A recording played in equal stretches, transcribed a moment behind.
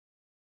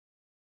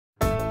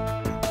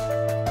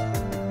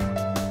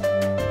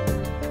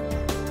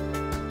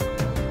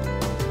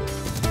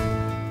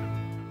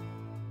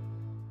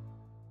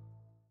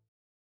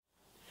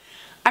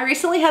I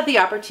recently had the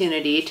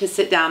opportunity to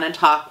sit down and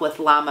talk with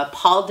Lama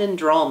Palden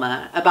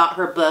Drolma about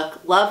her book,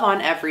 Love on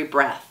Every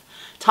Breath,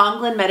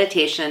 Tonglen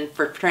Meditation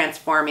for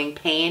Transforming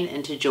Pain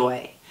into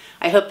Joy.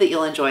 I hope that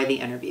you'll enjoy the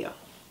interview.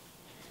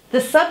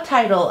 The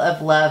subtitle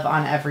of Love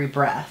on Every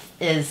Breath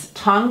is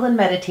Tonglen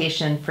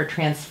Meditation for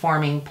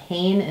Transforming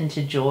Pain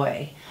into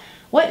Joy.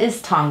 What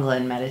is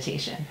Tonglen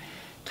meditation?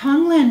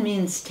 Tonglen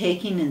means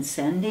taking and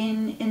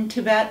sending in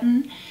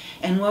Tibetan,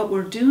 and what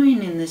we're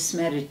doing in this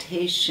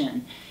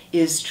meditation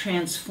is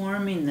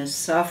transforming the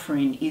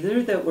suffering,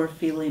 either that we're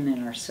feeling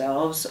in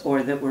ourselves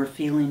or that we're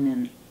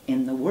feeling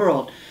in the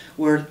world.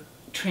 We're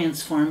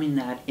transforming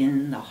that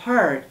in the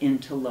heart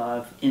into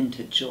love,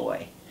 into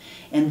joy.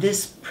 And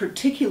this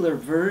particular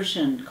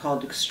version,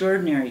 called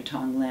Extraordinary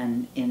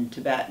Tonglen in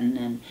Tibetan,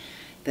 and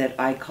that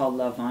I call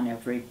Love on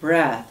Every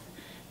Breath,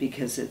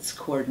 because it's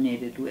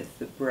coordinated with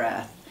the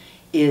breath,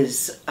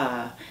 is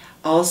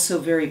also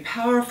very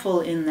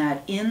powerful in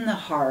that in the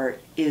heart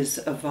is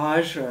a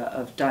vajra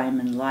of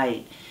diamond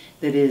light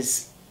that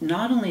is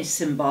not only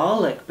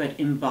symbolic but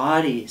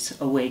embodies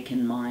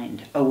awakened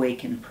mind,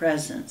 awakened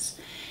presence.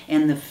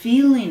 And the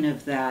feeling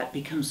of that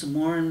becomes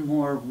more and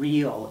more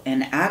real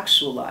and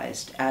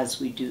actualized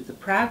as we do the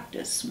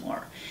practice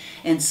more.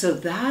 And so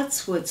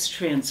that's what's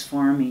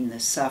transforming the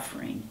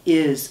suffering,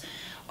 is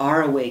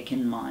our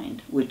awakened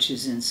mind, which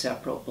is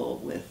inseparable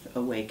with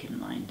awakened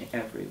mind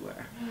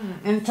everywhere.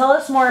 And tell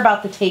us more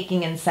about the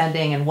taking and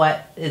sending and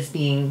what is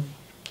being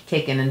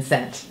taken and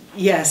sent.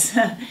 Yes.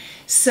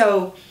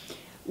 So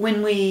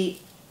when we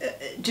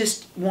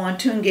just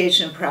want to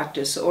engage in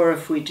practice, or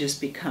if we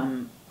just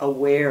become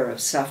aware of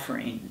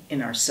suffering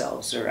in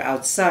ourselves or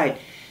outside,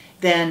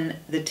 then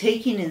the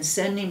taking and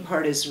sending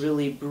part is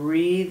really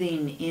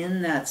breathing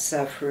in that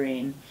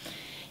suffering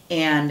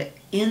and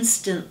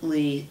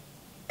instantly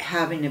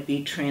having it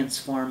be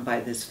transformed by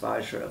this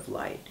vajra of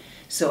light.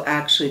 So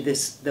actually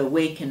the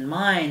awakened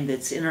mind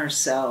that's in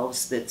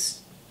ourselves,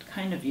 that's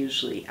kind of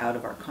usually out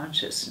of our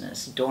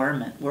consciousness,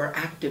 dormant, we're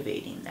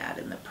activating that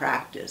in the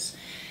practice.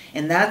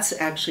 And that's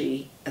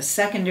actually a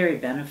secondary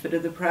benefit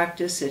of the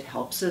practice. It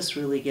helps us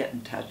really get in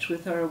touch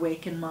with our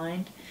awakened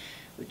mind,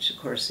 which of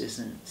course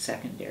isn't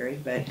secondary,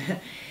 but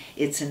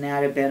it's an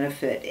added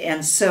benefit.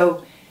 And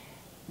so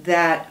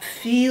that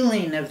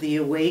feeling of the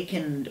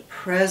awakened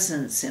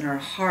presence in our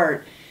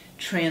heart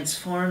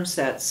transforms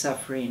that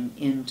suffering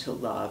into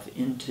love,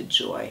 into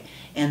joy.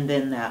 And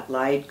then that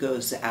light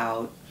goes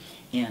out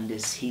and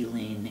is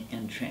healing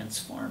and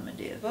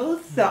transformative.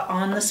 Both the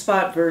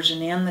on-the-spot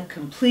version and the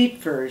complete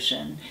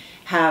version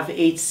have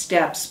 8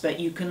 steps, but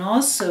you can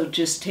also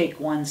just take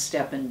one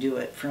step and do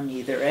it from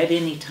either at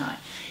any time.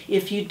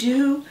 If you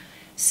do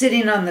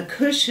sitting on the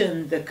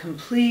cushion, the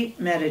complete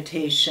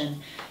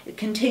meditation, it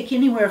can take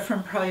anywhere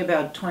from probably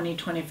about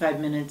 20-25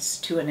 minutes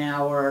to an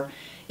hour.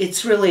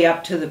 It's really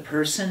up to the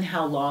person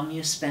how long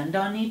you spend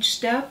on each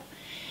step.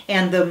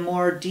 And the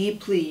more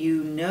deeply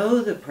you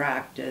know the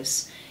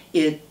practice,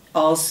 it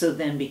also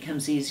then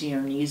becomes easier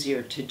and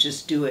easier to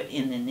just do it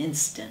in an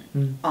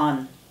instant,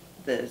 on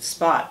the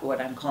spot, what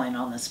I'm calling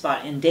on the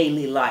spot, in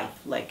daily life,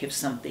 like if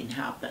something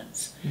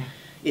happens. Yeah.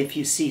 If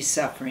you see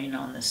suffering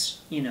on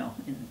this,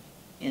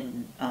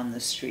 on the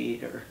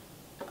street or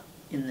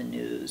in the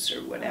news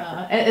or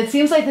whatever. It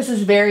seems like this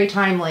is very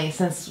timely,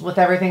 since with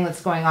everything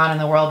that's going on in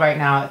the world right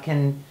now, it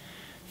can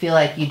feel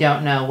like you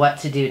don't know what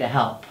to do to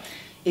help.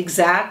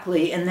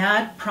 Exactly, and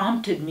that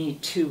prompted me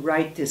to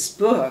write this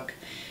book,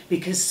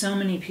 because so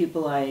many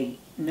people I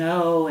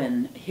know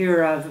and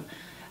hear of,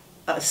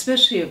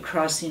 especially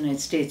across the United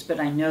States, but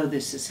I know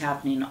this is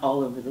happening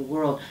all over the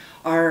world,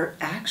 are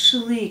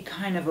actually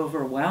kind of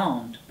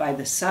overwhelmed by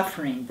the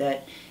suffering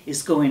that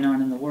is going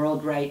on in the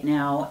world right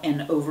now,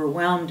 and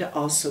overwhelmed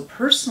also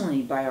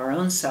personally by our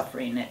own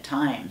suffering at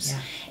times,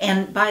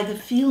 and by the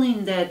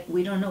feeling that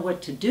we don't know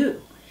what to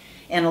do.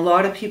 And a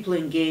lot of people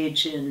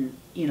engage in,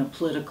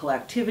 political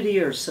activity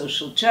or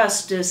social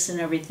justice and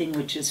everything,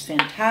 which is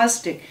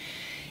fantastic.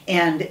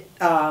 And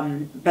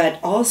but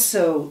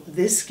also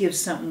this gives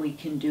something we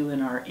can do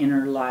in our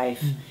inner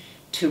life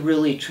to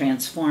really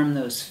transform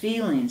those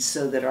feelings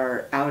so that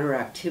our outer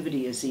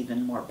activity is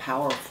even more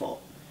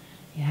powerful.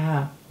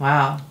 Yeah,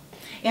 wow.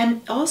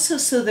 And also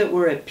so that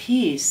we're at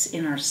peace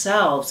in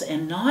ourselves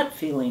and not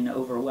feeling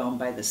overwhelmed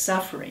by the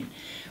suffering,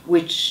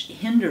 which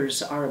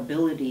hinders our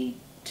ability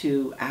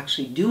to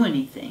actually do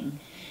anything,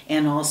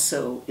 and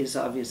also is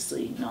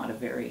obviously not a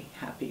very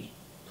happy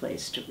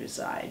place to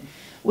reside.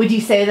 Would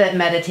you say that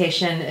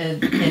meditation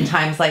in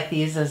times like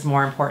these is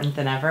more important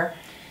than ever?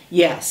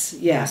 Yes,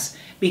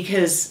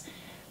 because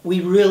we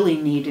really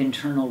need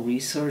internal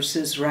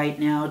resources right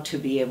now to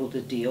be able to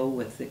deal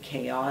with the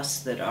chaos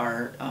that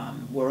our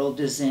world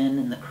is in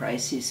and the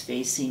crises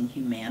facing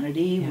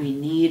humanity. Yeah. We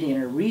need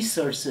inner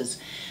resources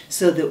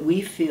so that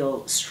we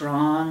feel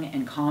strong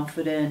and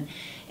confident,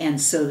 and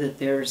so that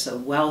there's a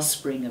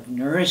wellspring of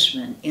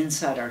nourishment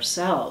inside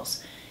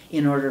ourselves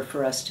in order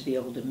for us to be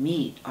able to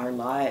meet our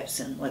lives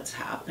and what's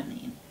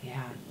happening.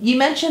 Yeah. You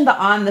mentioned the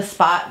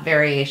on-the-spot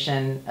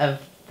variation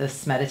of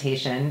this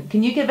meditation.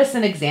 Can you give us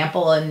an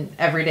example in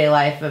everyday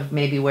life of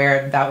maybe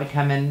where that would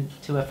come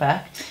into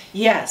effect?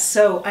 Yes,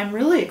 so I'm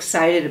really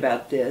excited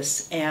about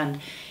this, and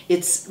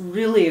it's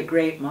really a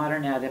great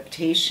modern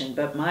adaptation,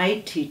 but my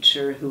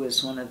teacher, who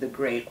is one of the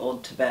great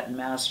old Tibetan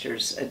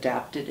masters,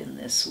 adapted in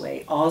this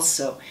way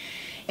also.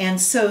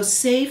 And so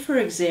say, for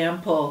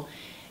example,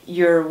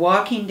 you're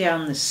walking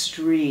down the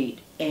street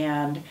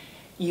and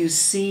you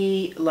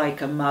see like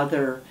a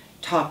mother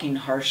talking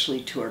harshly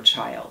to her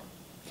child.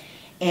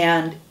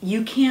 And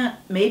you can't,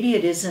 maybe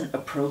it isn't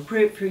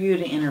appropriate for you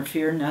to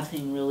interfere,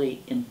 nothing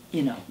really,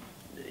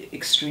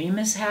 extreme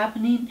is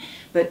happening,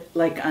 but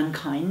like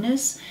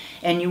unkindness,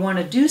 and you want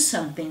to do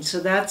something. So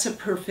that's a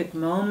perfect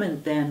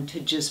moment then to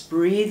just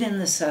breathe in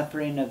the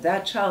suffering of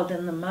that child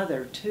and the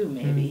mother too,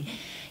 maybe,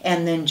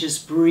 and then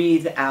just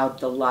breathe out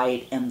the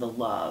light and the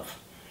love.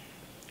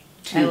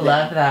 I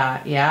love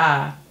that,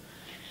 yeah.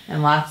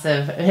 And lots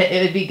of,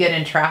 it would be good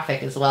in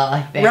traffic as well,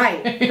 I think.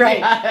 Right.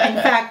 Yeah.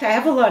 In fact, I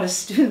have a lot of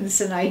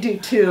students, and I do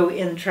too,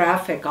 in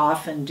traffic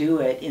often do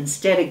it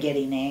instead of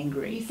getting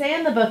angry. You say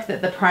in the book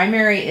that the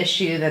primary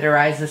issue that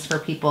arises for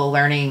people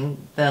learning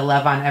the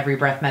Love on Every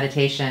Breath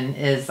meditation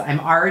is, I'm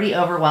already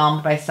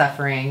overwhelmed by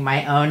suffering,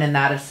 my own and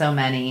that of so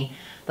many.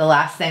 The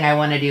last thing I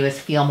want to do is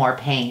feel more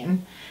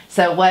pain.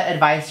 So what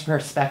advice or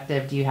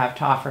perspective do you have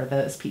to offer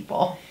those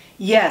people?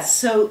 Yes,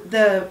 so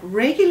the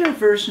regular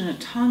version of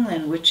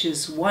Tonglen, which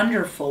is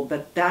wonderful,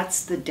 but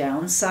that's the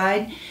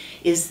downside,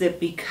 is that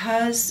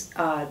because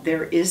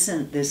there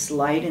isn't this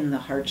light in the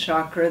heart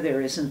chakra,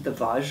 there isn't the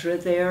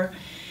Vajra there,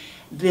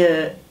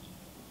 the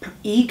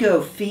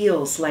ego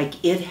feels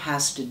like it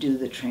has to do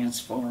the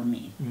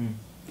transforming.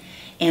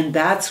 And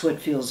that's what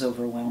feels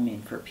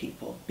overwhelming for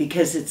people,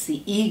 because it's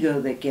the ego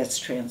that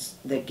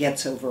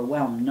gets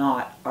overwhelmed,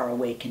 not our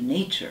awakened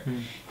nature.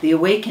 The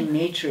awakened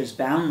nature is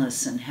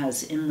boundless and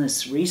has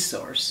endless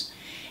resource.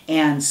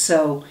 And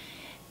so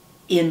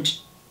in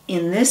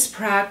this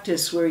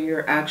practice where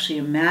you're actually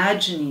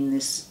imagining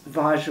this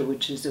Vajra,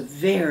 which is a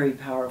very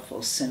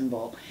powerful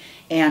symbol,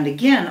 and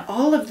again,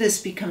 all of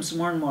this becomes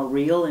more and more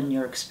real in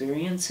your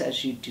experience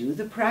as you do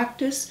the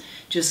practice,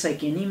 just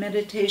like any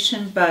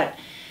meditation, but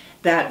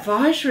that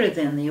Vajra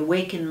then, the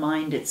awakened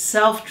mind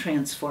itself,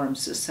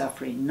 transforms the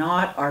suffering,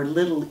 not our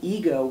little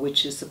ego,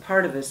 which is the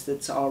part of us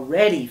that's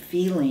already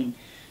feeling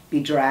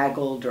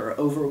bedraggled or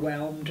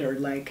overwhelmed or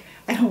like,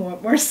 I don't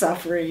want more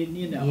suffering,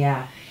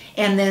 Yeah.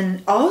 And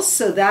then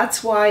also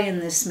that's why in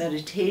this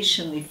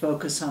meditation we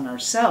focus on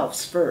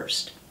ourselves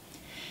first.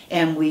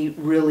 And we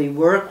really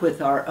work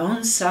with our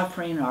own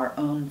suffering, our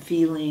own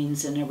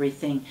feelings and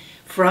everything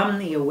from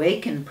the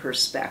awakened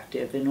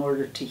perspective in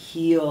order to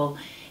heal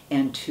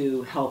and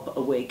to help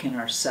awaken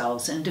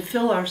ourselves and to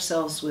fill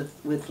ourselves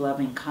with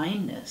loving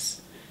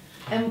kindness.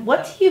 And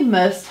what do you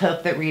most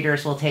hope that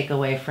readers will take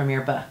away from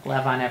your book,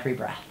 Love on Every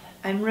Breath?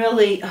 I'm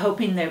really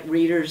hoping that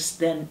readers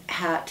then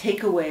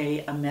take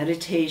away a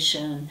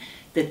meditation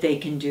that they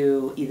can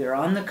do either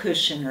on the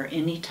cushion or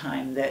any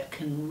time that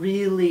can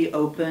really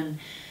open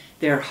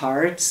their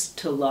hearts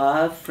to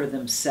love for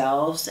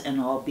themselves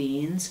and all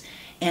beings,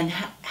 and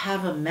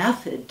have a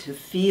method to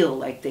feel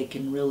like they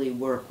can really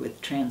work with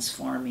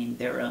transforming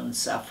their own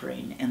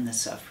suffering and the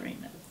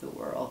suffering of the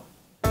world.